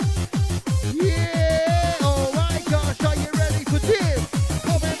 Yeah, alright, gosh, are you ready for this?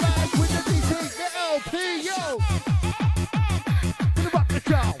 Coming back with the DC, the LP, yo. Gonna rock the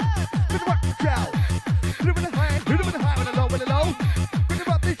show. Put it in the high, with the low, with the low. Gonna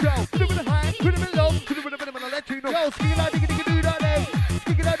rock the show. Put it in the high, put it in the low. Put it in the middle, I'll let you know. Yo, skiggy da diggy diggy doo da day.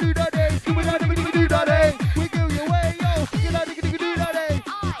 Skiggy da doo da day. Skiggy da diggy diggy doo da day. We go your way, yo. Skiggy da diggy diggy doo da day.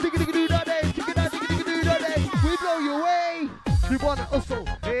 Skiggy diggy doo da day. Skiggy da diggy diggy doo da day. We blow your way. You wanna hustle?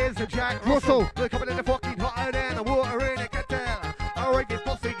 Here's a Jack Russell. We're coming in the fucking hotter than the water in a kettle. I'll rake it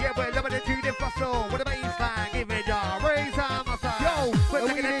bossy, yeah, we're limited to the fossil. With a baseline, give it a raise on my side. Yo, we're we're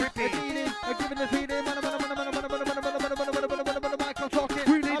taking it trippy. giving the feeding. Mic, I'm talking.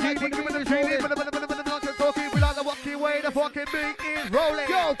 Really I like deep, when giving the the beat is feeling, rolling. but talking. We like the walking way, the fucking beat is rolling.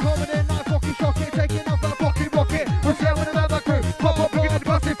 Yo, coming in like fucking shocking, taking off that fucking rocket. We're sharing another crew. Pop up, looking at the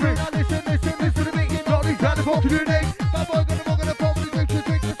busting through. Now listen to the beat. You know these guys are fucking unique. Bad boy gonna probably drink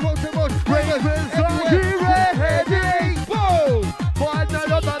the smoke so much. Ravens, are you ready? Boom! Why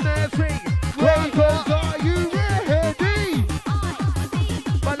not on the mercy? Ravens, are you ready?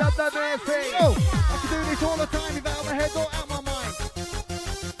 Why not the mercy? Yo, I can do this all the time, either out my head or out my mind.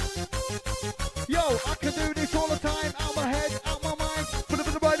 Yo, I can do this all the time, out my head, out my mind. Put them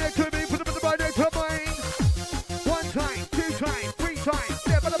in the right next to me, put them in the right next to mine. 1 time, 2 times, 3 times,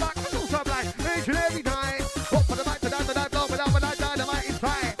 step on the back, two time line, each and every time. Up for the back, blow, when I dynamite is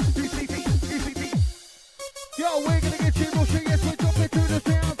time. UCP. Yo, we're gonna get you rushing, yes, we're jumping to the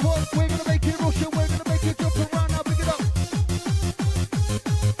sound club. We're gonna make it rushing, we're gonna make it jump around, now pick it up.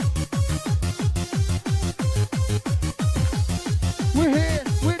 We're here,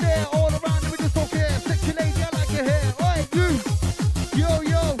 we're there, all around, we just don't care. Sexy lady, I like your hair. Oi, you,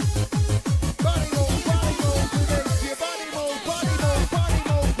 yo. Body move, we make your body move,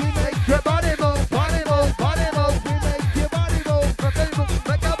 we make Your body move, body move, body move. we make your body move.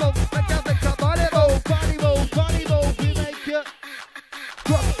 Make your body move. Body move, we make your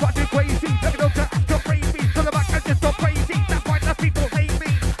Drop fucking crazy, let me know that go crazy. To the back and just go crazy. That's why the people hate me.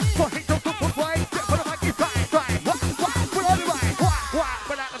 For hate don't look right. Step on the mic is right. What? We're on the right. What?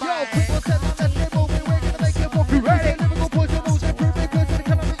 We're not the yo, right. people said I'm let's get moving, we're gonna make it fucking ready. Lyrical boys are moving through big goods, and the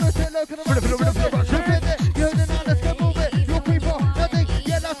color reverse it, look at the right. You heard it now, let's get moving. You're creeper, nothing.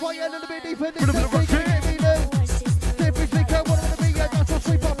 Yeah, that's why you're a little bit deeper in this. Different think I want to be, yeah, that's what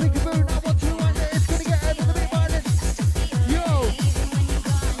sleep up, big boom. I want to run it, it's gonna get a little bit violent. Yo,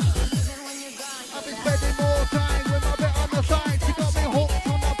 I've been spending more time with my bit on the side. She got me hooked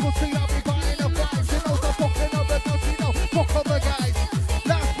on that pussy, I'll be buying a flight. She knows I'm fucking other girls, she knows, fuck other guys.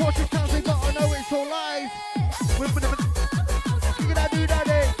 That's what she tells me, but I know it's all lies. You gonna do that,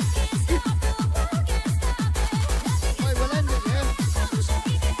 eh? Wait, we'll end it, yeah?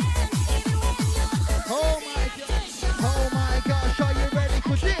 Oh my gosh, are you ready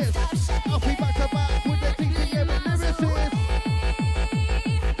for this? I'll be back to back with the TTM and lyricist.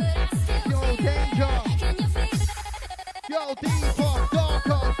 Yo, danger. Yo, deeper,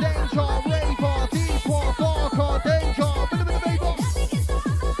 darker, danger, raver, deeper, darker, danger. Bit of a baby.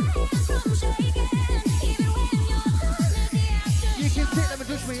 You can sit them and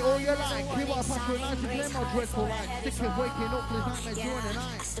touch me all you like. Hear what I pass you a nice and claim my dreadful life. Sick of waking up with nightmares during the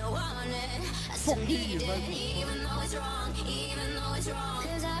night. Fuck you, man.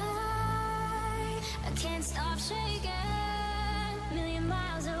 I can't stop shaking, million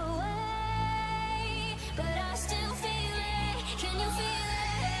miles away, but I still feel it. Can you feel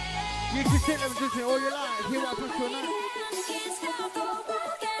it? You can sit them and touch me all you like. Hear what I pass you a nice. Can't stop,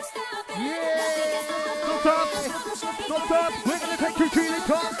 can't stop it. Yeah. Not up. We're gonna take you to the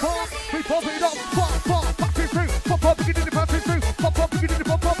top. We pop it up. Pop, pop, pop it through. Pop, pop, get in the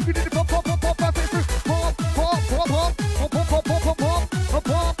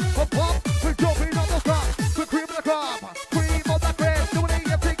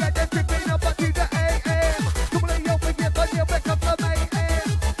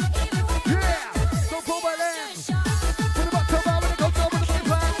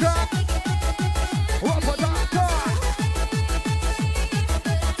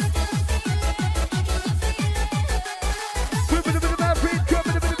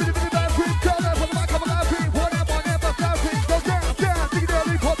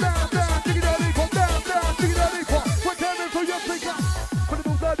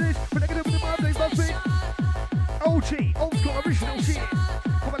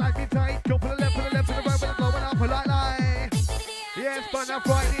I'm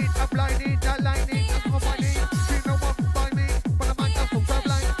frightening, I'm blinding, I'm lightning, I'm combining. You know what by me, but I'm like, that's all so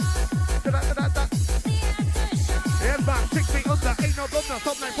blind. Here's back, 6 feet under, ain't no blunder,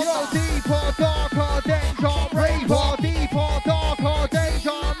 stop like Yo, deeper, darker, danger, raver. Deeper, darker,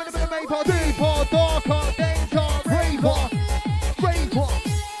 danger. Minute, raver. Deeper, darker, danger, raver. Raver.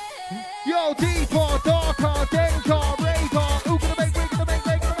 Yo, deeper, darker, danger, raver. Who gonna make, we're gonna make,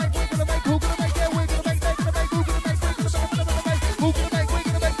 we're gonna make, we're gonna make, who gonna make, yeah, we're gonna make, they're gonna make, who gonna make, we're gonna make, who gonna make, we're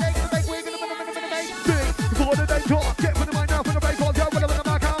gonna make, they're gonna make, we're gonna make. before the danger, get for the mind now, for the break, for the when I'm in the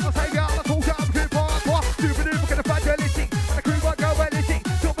back, I'm a savior, I'm a cool guy, I'm a good boy, stupid, look at the fragility, and the crew won't go anything,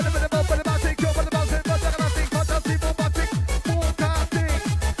 jump in the middle, but the mountain, jump on the mountain, but they're gonna think, but they'll see more magic, more casting,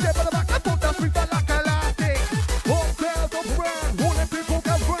 step on the back, I thought that's we felt like elastic, all girls up around, all them people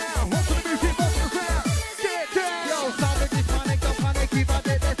go round, all to the music, all to the sound, get down. Yo, savage is panic, don't panic, keep at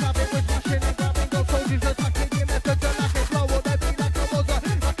it, let's have it, we're smashing and grabbing, those soldiers attacking, your message are like a flow, or they be like a was like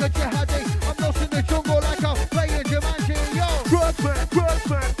a jihadi, I'm lost in the jungle like I'm playing Jumanji, yo.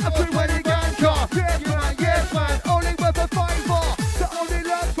 Crossman, I'm free when he ganja, yes man, only worth a fiver, the only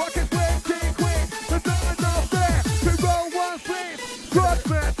last rock is waiting quick, there's not enough there, to roll one split,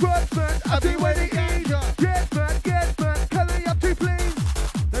 Crossman, I'm free when he eats, yes man, Kelly up to please,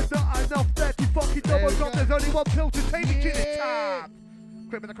 there's not enough there to fucking double drop, there's only one pill to take it to the top,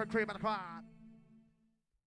 cream and a crap.